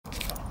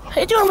How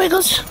you doing,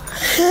 Wiggles?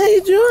 How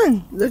you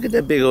doing? Look at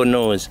that big old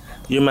nose.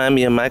 You remind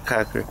me of my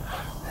cocker.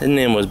 His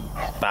name was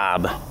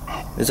Bob.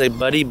 It's like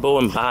Buddy, Bo,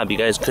 and Bob. You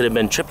guys could have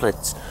been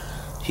triplets.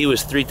 He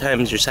was 3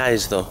 times your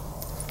size, though.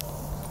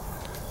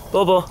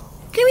 Bobo.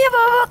 Come here,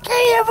 Bobo.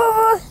 Come here,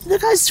 Bobo.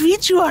 Look how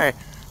sweet you are.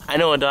 I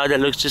know a dog that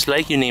looks just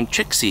like you named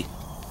Trixie.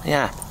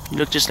 Yeah, you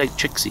look just like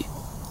Trixie.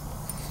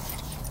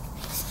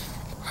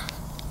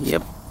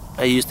 Yep,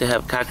 I used to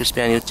have Cocker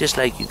Spaniels just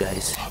like you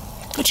guys.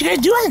 What you guys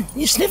doing?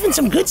 You sniffing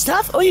some good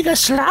stuff? Oh, you got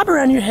slobber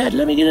on your head.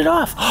 Let me get it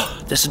off.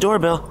 That's the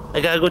doorbell.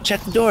 I gotta go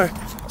check the door.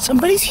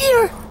 Somebody's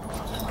here.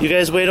 You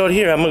guys wait out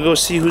here. I'm gonna go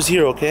see who's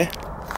here, okay?